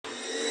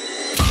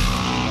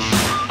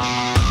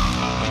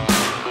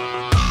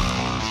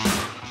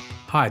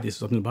Hi,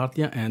 this is Swapnil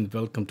Bhatia, and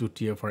welcome to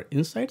TFR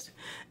Insights.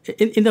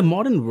 In the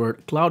modern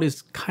world, cloud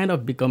is kind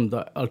of become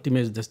the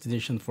ultimate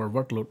destination for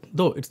workload,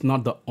 though it's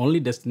not the only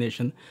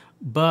destination,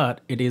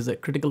 but it is a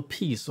critical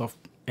piece of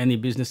any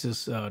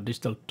business's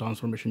digital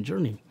transformation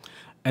journey.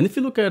 And if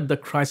you look at the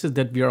crisis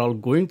that we are all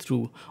going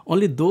through,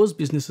 only those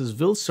businesses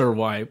will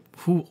survive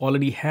who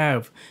already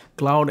have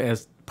cloud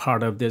as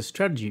part of their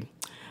strategy.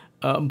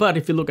 But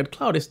if you look at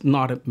cloud, it's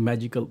not a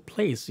magical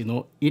place.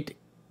 It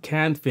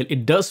can fail.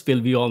 It does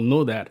fail. We all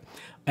know that.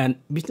 And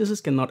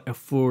businesses cannot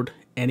afford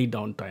any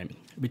downtime,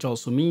 which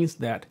also means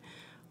that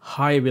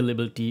high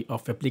availability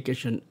of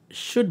application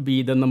should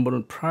be the number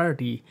one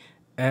priority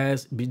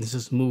as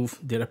businesses move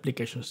their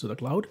applications to the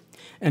cloud.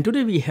 And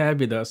today we have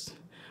with us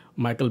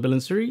Michael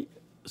Bilancieri,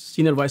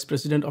 Senior Vice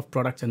President of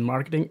Products and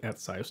Marketing at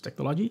SIOS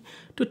Technology,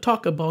 to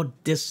talk about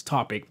this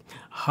topic,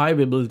 high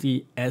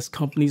availability as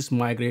companies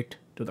migrate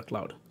to the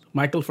cloud.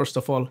 Michael, first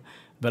of all,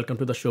 welcome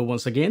to the show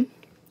once again.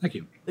 Thank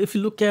you. If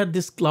you look at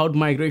this cloud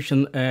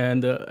migration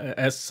and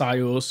as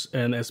SIOS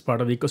and as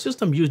part of the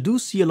ecosystem, you do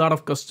see a lot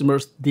of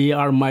customers, they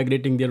are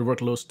migrating their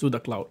workloads to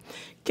the cloud.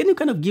 Can you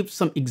kind of give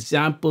some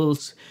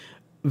examples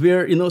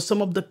where,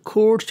 some of the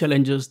core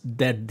challenges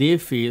that they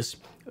face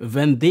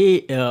when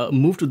they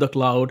move to the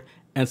cloud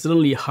and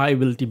suddenly high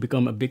availability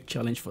become a big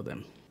challenge for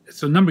them?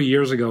 So a number of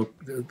years ago,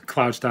 the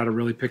cloud started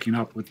really picking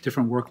up with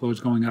different workloads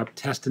going up,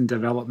 test and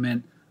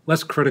development,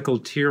 less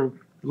critical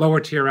lower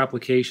tier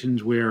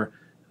applications where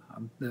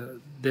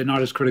they're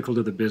not as critical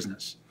to the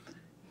business.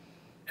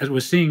 As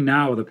we're seeing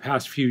now, the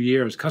past few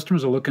years,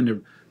 customers are looking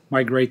to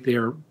migrate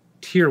their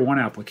tier one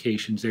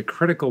applications, their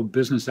critical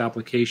business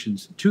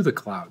applications, to the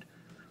cloud.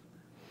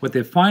 What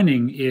they're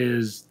finding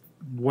is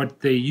what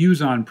they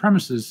use on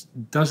premises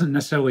doesn't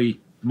necessarily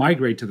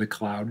migrate to the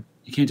cloud.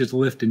 You can't just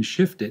lift and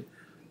shift it.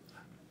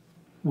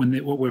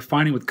 What we're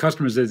finding with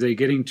customers is they're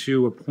getting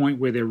to a point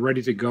where they're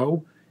ready to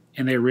go,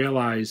 and they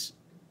realize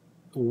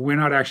we're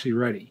not actually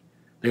ready.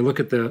 They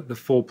look at the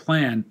full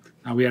plan.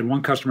 We had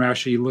one customer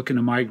actually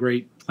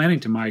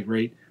planning to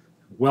migrate,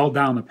 well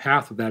down the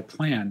path of that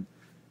plan,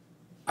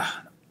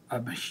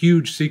 a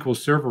huge SQL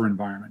Server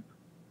environment.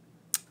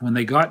 When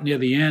they got near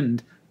the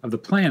end of the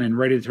plan and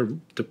ready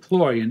to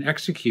deploy and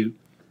execute,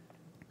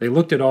 they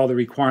looked at all the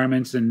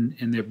requirements and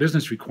their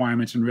business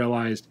requirements and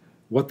realized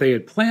what they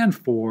had planned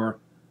for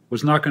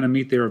was not going to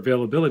meet their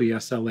availability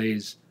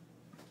SLAs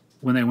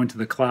when they went to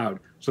the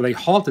cloud. So they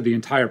halted the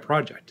entire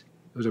project.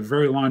 It was a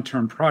very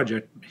long-term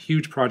project,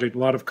 huge project, a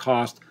lot of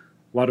cost,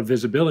 a lot of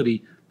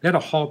visibility. They had to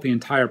halt the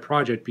entire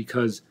project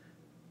because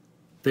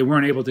they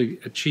weren't able to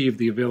achieve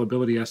the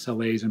availability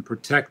SLAs and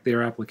protect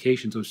their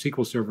applications, those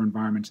SQL Server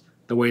environments,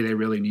 the way they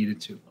really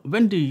needed to.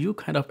 When do you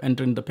kind of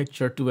enter in the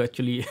picture to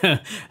actually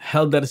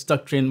help that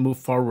stuck train move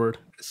forward?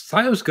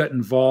 SIOS got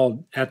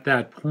involved at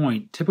that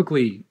point.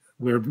 Typically,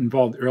 we're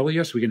involved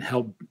earlier so we can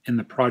help in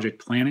the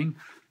project planning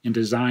and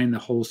design the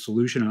whole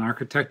solution and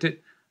architect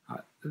it.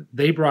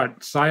 They brought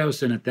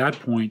SIOS in at that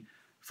point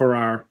for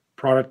our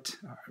product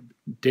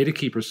data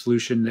keeper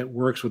solution that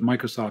works with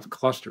Microsoft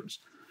clusters.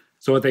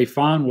 So what they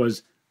found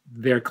was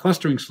their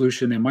clustering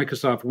solution, their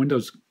Microsoft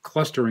Windows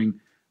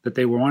clustering that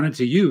they wanted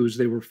to use,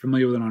 they were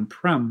familiar with it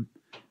on-prem,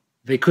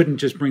 they couldn't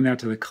just bring that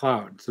to the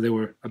cloud, so they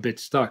were a bit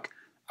stuck.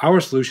 Our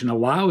solution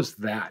allows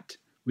that.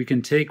 We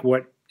can take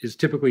what is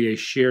typically a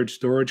shared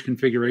storage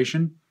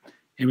configuration,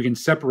 and we can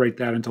separate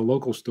that into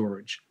local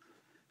storage.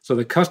 So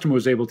the customer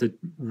was able to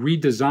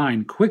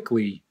redesign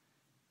quickly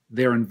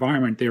their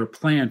environment, their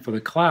plan for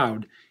the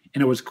cloud.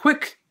 And it was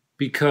quick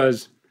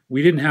because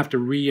we didn't have to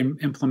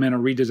re-implement or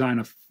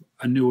redesign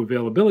a new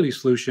availability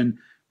solution.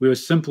 We were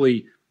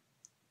simply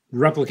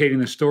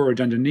replicating the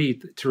storage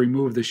underneath to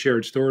remove the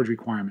shared storage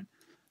requirement.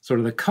 So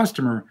to the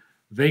customer,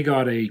 they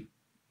got a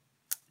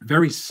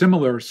very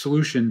similar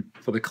solution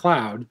for the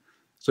cloud.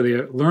 So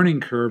their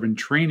learning curve and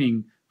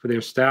training for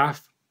their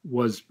staff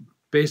was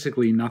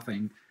basically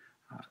nothing.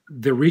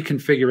 The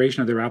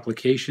reconfiguration of their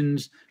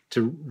applications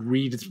to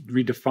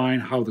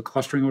redefine how the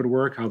clustering would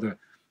work, how the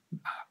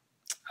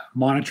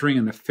monitoring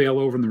and the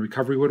failover and the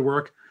recovery would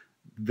work,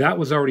 that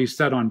was already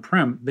set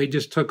on-prem. They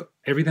just took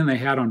everything they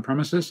had on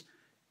premises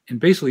and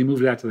basically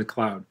moved that to the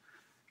cloud.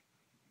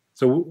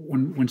 So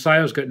when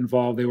SIOS got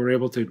involved, they were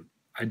able to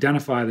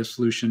identify the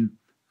solution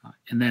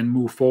and then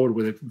move forward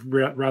with it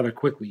rather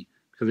quickly,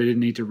 because they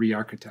didn't need to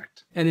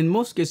re-architect. And in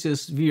most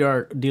cases, we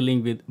are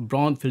dealing with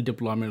brownfield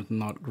deployment,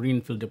 not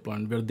greenfield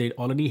deployment, where they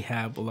already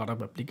have a lot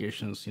of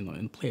applications,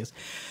 in place.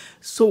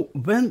 So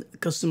when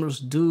customers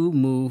do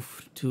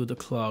move to the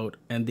cloud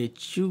and they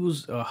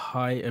choose a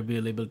high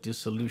availability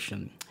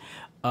solution,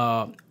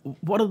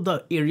 what are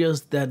the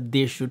areas that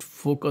they should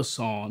focus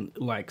on,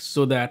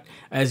 so that,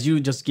 as you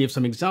just gave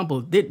some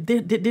example,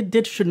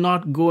 they should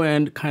not go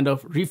and kind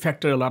of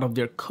refactor a lot of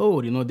their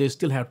code. They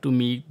still have to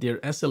meet their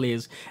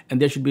SLAs,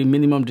 and there should be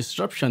minimum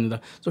disruption.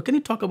 So can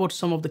you talk about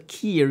some of the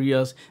key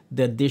areas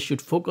that they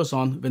should focus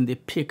on when they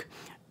pick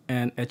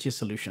an HA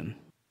solution?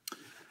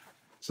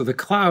 So the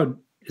cloud,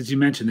 as you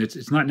mentioned,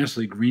 it's not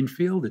necessarily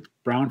greenfield, it's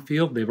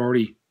brownfield. They've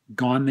already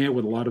gone there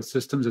with a lot of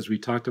systems, as we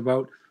talked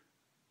about.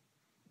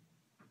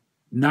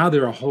 now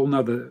there's a whole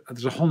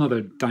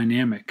nother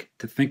dynamic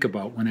to think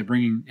about when they're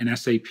bringing an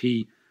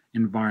SAP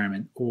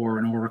environment or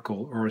an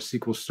Oracle or a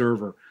SQL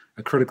Server,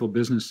 a critical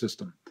business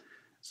system.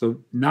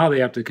 So now they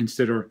have to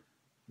consider,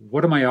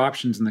 what are my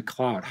options in the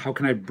cloud? How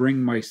can I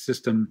bring my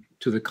system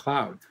to the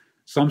cloud?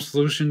 Some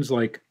solutions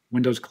like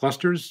Windows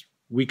clusters,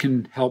 we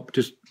can help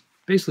just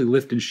basically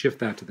lift and shift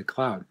that to the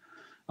cloud.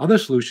 Other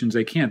solutions,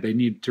 they can't. They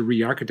need to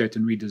re-architect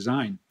and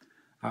redesign.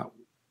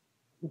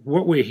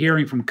 What we're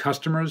hearing from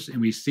customers, and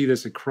we see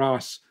this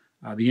across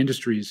the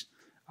industries,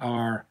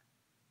 are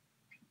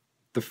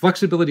the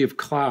flexibility of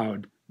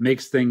cloud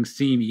makes things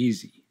seem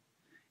easy.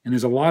 And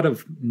there's a lot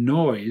of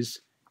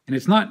noise, and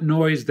it's not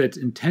noise that's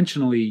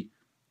intentionally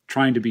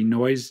trying to be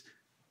noise,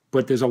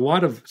 but there's a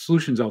lot of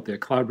solutions out there.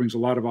 Cloud brings a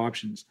lot of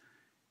options.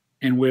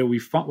 And what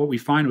we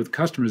find with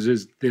customers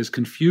is there's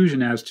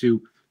confusion as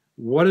to,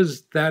 what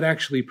does that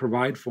actually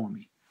provide for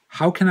me?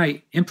 How can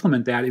I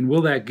implement that, and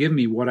will that give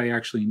me what I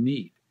actually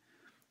need?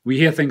 We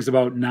hear things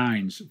about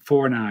 9s,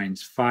 4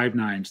 9s, 5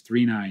 9s,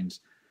 3 9s.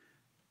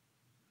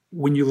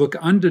 When you look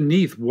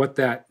underneath what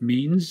that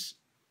means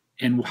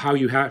and what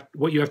you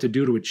have to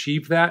do to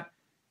achieve that,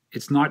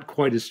 it's not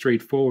quite as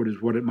straightforward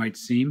as what it might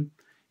seem.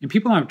 And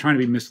people aren't trying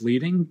to be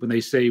misleading when they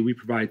say we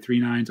provide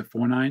 3 9s or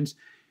 4 9s.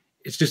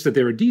 It's just that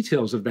there are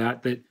details of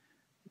that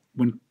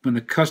when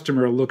the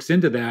customer looks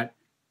into that,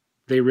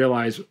 they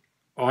realize,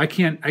 oh, I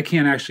can't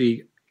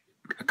actually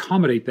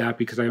accommodate that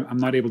because I'm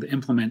not able to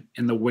implement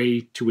in the way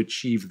to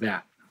achieve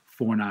that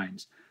 4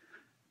 9s.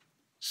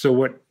 So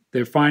what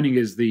they're finding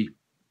is the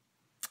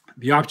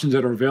options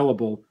that are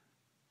available,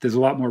 there's a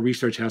lot more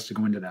research has to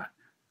go into that.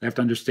 They have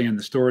to understand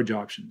the storage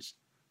options,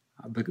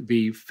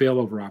 the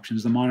failover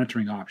options, the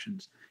monitoring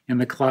options. In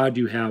the cloud,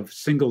 you have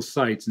single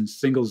sites and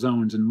single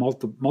zones and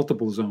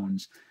multiple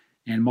zones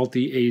and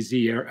multi-AZ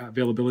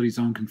availability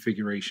zone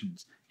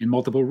configurations in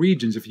multiple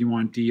regions if you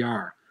want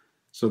DR.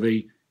 So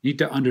they need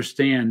to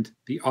understand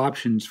the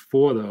options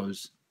for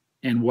those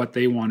and what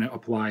they want to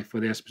apply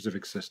for their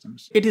specific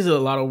systems. It is a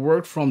lot of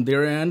work from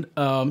their end.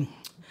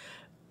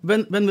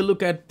 When we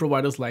look at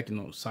providers like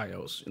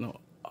SIOS,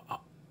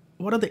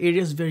 what are the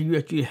areas where you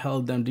actually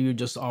help them? Do you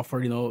just offer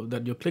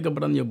that you click a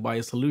button, you buy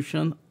a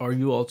solution, or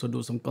you also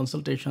do some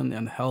consultation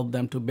and help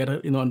them to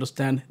better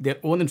understand their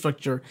own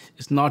infrastructure?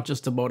 It's not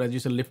just about, as you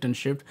said, lift and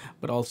shift,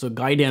 but also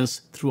guidance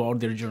throughout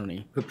their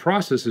journey. The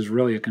process is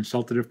really a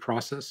consultative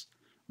process.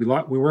 We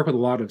work with a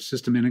lot of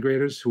system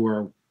integrators who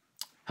are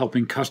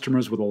helping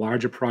customers with a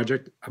larger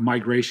project, a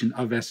migration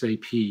of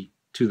SAP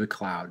to the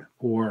cloud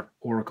or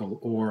Oracle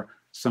or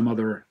some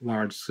other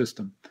large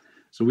system.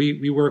 So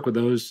we work with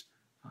those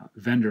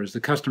vendors,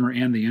 the customer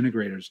and the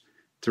integrators,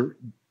 to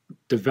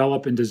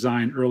develop and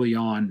design early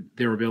on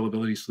their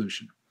availability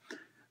solution.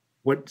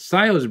 What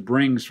SIOS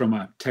brings from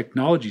a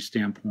technology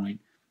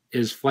standpoint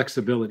is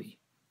flexibility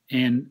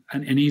and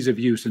ease of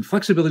use. And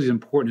flexibility is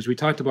important. As we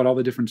talked about all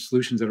the different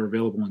solutions that are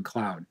available in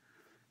cloud,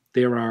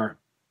 there are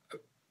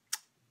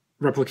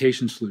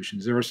replication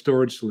solutions, there are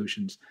storage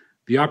solutions.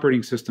 The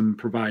operating system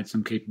provides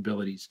some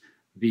capabilities.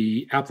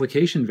 The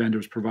application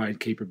vendors provide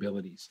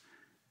capabilities.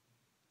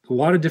 A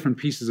lot of different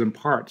pieces and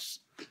parts.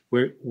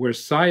 Where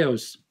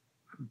SIOS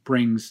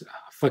brings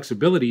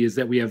flexibility is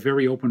that we have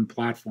very open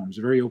platforms,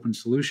 very open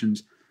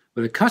solutions,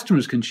 where the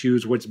customers can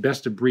choose what's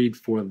best of breed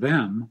for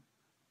them,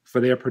 for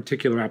their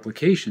particular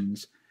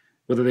applications,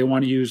 whether they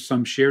want to use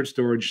some shared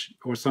storage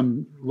or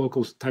some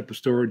local type of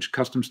storage,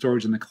 custom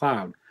storage in the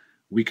cloud.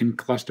 We can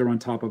cluster on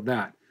top of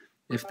that.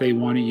 If they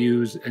want to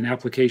use an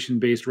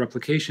application-based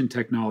replication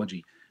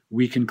technology,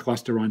 we can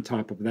cluster on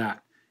top of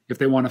that. If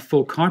they want a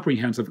full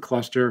comprehensive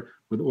cluster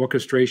with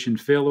orchestration,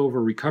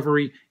 failover,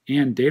 recovery,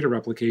 and data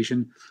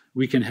replication,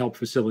 we can help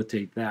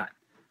facilitate that.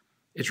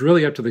 It's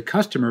really up to the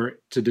customer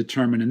to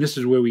determine, and this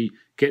is where we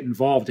get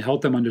involved to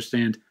help them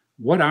understand,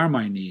 what are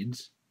my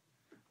needs?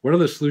 What are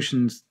the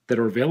solutions that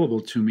are available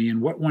to me,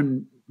 and what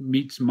one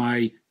meets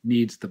my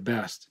needs the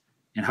best?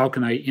 And how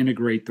can I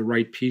integrate the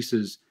right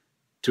pieces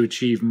to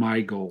achieve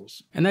my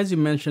goals? And as you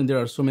mentioned, there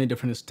are so many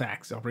different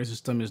stacks. The operating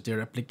system is there,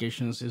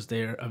 applications is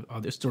there,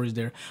 the storage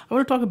there. I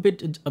want to talk a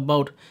bit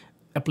about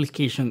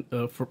application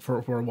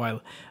for a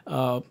while.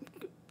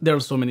 There are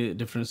so many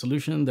different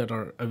solutions that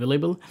are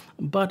available,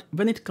 but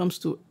when it comes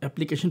to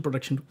application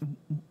protection,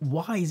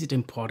 why is it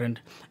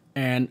important,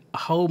 and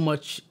how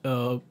much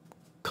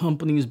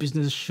companies,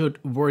 businesses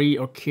should worry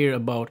or care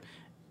about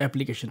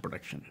application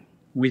protection?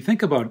 We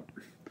think about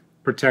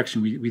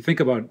protection. We think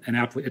about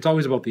it's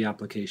always about the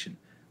application.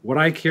 What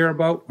I care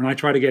about when I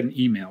try to get an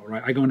email,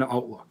 right? I go into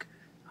Outlook.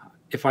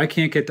 If I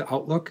can't get to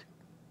Outlook,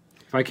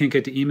 if I can't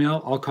get to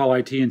email, I'll call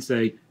IT and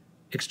say,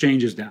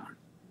 Exchange is down,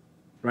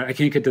 right? I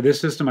can't get to this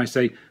system. I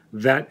say,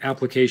 that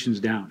application's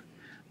down.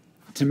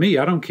 To me,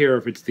 I don't care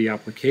if it's the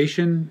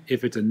application,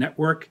 if it's a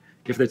network,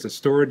 if it's a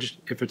storage,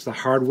 if it's the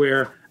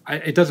hardware.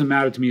 It doesn't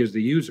matter to me as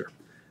the user.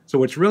 So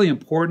what's really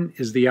important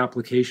is the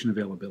application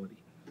availability.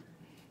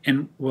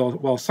 And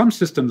while some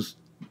systems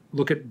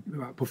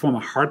perform a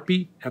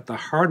heartbeat at the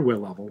hardware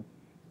level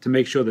to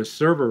make sure the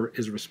server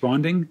is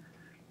responding,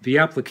 the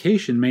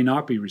application may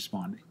not be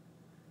responding.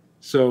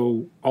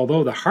 So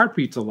although the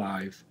heartbeat's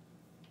alive,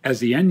 as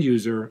the end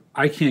user,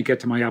 I can't get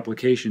to my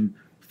application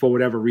for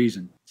whatever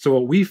reason. So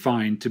what we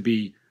find to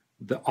be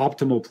the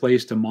optimal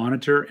place to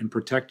monitor and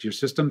protect your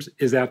systems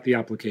is at the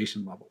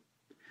application level.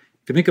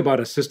 If you think about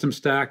a system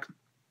stack,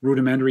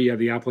 rudimentary, you have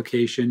the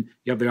application,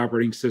 you have the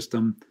operating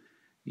system,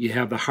 you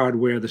have the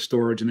hardware, the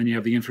storage, and then you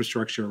have the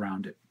infrastructure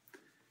around it.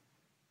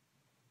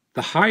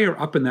 The higher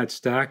up in that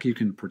stack you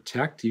can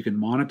protect, you can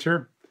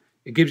monitor,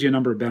 it gives you a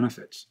number of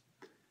benefits.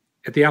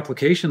 At the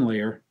application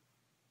layer,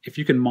 if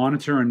you can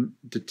monitor and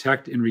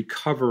detect and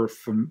recover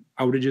from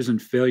outages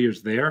and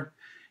failures there,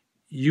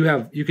 you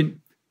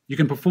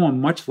can perform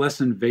much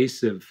less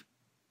invasive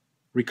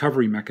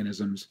recovery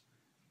mechanisms.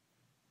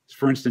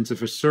 For instance,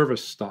 if a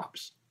service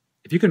stops,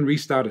 if you can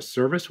restart a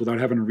service without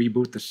having to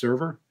reboot the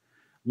server,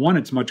 one,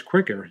 it's much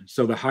quicker.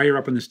 So the higher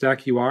up in the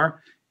stack you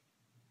are,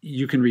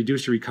 you can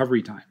reduce your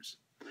recovery times.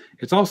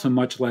 It's also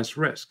much less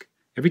risk.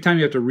 Every time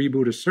you have to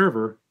reboot a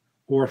server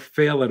or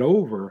fail it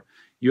over,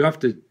 you have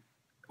to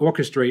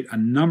orchestrate a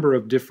number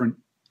of different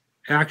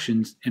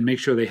actions and make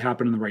sure they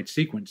happen in the right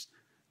sequence.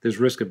 There's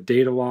risk of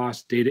data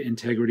loss, data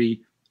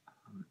integrity,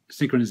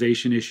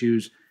 synchronization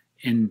issues,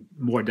 and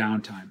more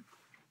downtime.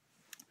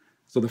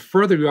 So the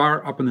further you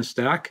are up in the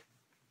stack,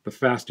 the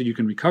faster you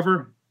can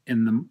recover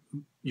and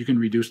you can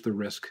reduce the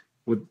risk.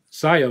 With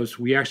SIOS,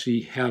 we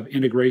actually have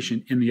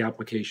integration in the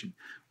application.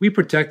 We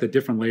protect the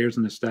different layers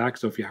in the stack.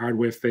 So if your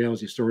hardware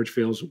fails, your storage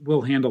fails,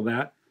 we'll handle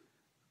that.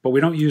 But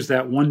we don't use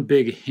that one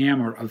big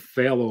hammer of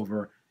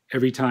failover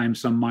every time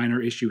some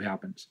minor issue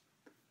happens.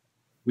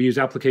 We use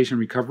application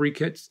recovery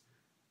kits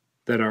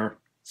that are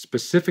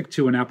specific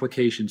to an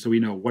application, so we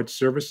know what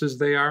services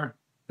they are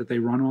that they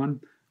run on,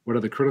 what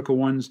are the critical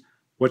ones,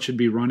 what should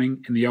be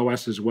running in the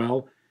OS as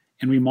well,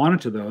 and we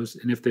monitor those.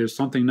 And if there's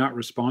something not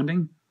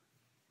responding,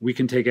 we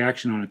can take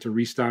action on it to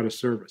restart a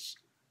service.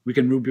 We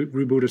can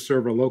reboot a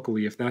server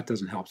locally if that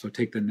doesn't help, so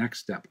take the next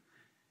step.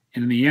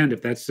 And in the end,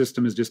 if that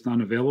system is just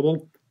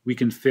unavailable, we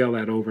can fail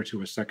that over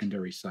to a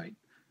secondary site.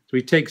 So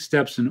we take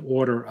steps in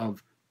order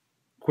of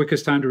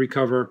quickest time to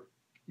recover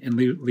and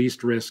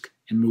least risk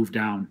and move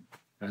down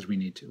as we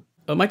need to.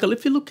 Michael,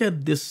 if you look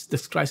at this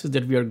crisis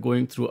that we are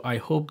going through, I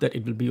hope that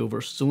it will be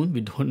over soon.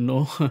 We don't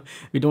know.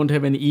 We don't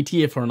have any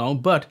ETA for now.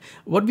 But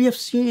what we have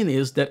seen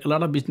is that a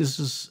lot of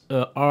businesses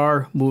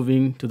are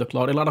moving to the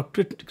cloud. A lot of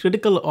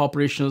critical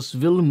operations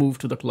will move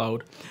to the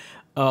cloud,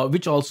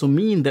 which also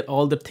mean that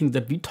all the things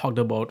that we talked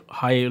about,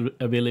 high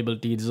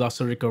availability,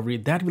 disaster recovery,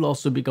 that will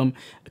also become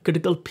a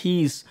critical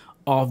piece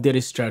of their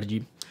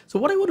strategy. So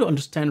what I want to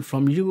understand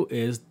from you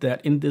is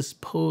that in this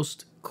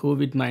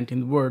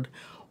post-COVID-19 world,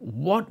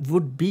 what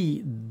would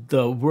be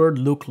the world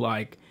look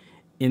like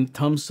in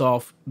terms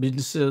of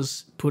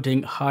businesses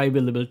putting high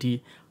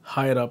availability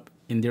higher up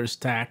in their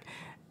stack?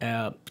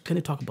 Can you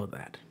talk about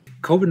that?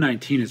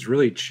 COVID-19 has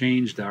really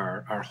changed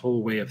our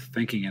whole way of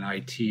thinking in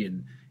IT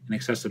and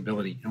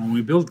accessibility. And when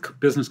we build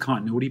business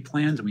continuity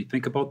plans and we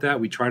think about that,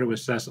 we try to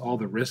assess all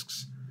the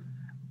risks.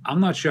 I'm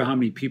not sure how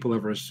many people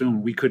ever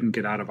assumed we couldn't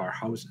get out of our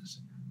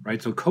houses,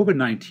 right? So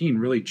COVID-19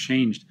 really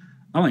changed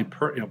not only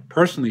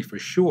personally for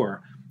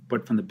sure,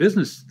 but from the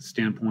business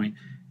standpoint,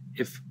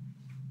 if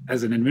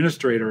as an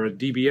administrator or a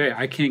DBA,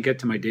 I can't get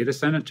to my data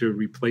center to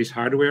replace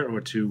hardware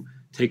or to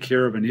take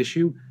care of an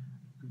issue,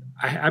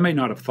 I might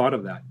not have thought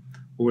of that.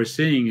 What we're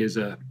seeing is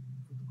a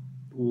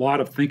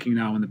lot of thinking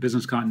now in the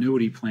business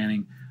continuity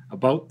planning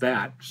about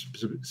that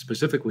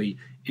specifically,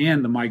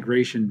 and the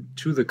migration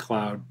to the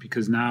cloud,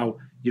 because now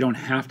you don't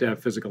have to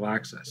have physical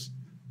access.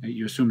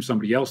 You assume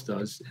somebody else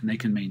does and they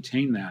can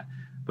maintain that.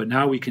 But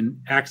now we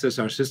can access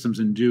our systems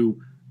and do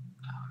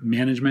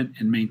management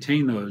and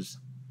maintain those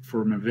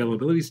from an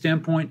availability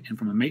standpoint and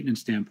from a maintenance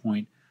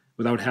standpoint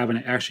without having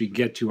to actually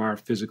get to our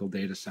physical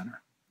data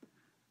center.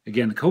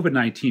 Again, the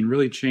COVID-19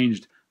 really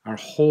changed our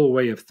whole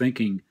way of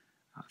thinking,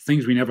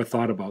 things we never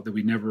thought about, that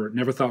we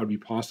never thought would be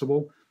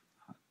possible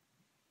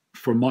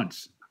for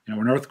months.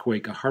 An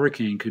earthquake, a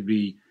hurricane could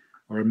be,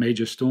 or a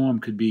major storm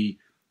could be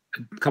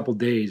a couple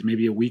days,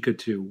 maybe a week or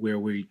two, where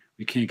we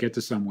can't get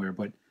to somewhere.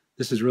 But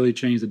this has really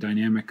changed the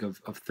dynamic of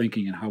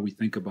thinking and how we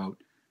think about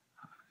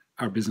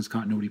our business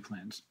continuity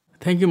plans.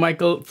 Thank you,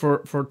 Michael,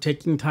 for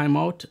taking time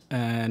out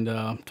and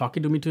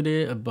talking to me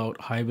today about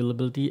high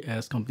availability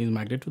as companies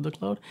migrate to the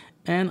cloud.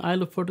 And I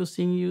look forward to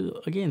seeing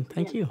you again.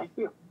 Thank you.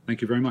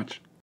 Thank you very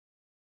much.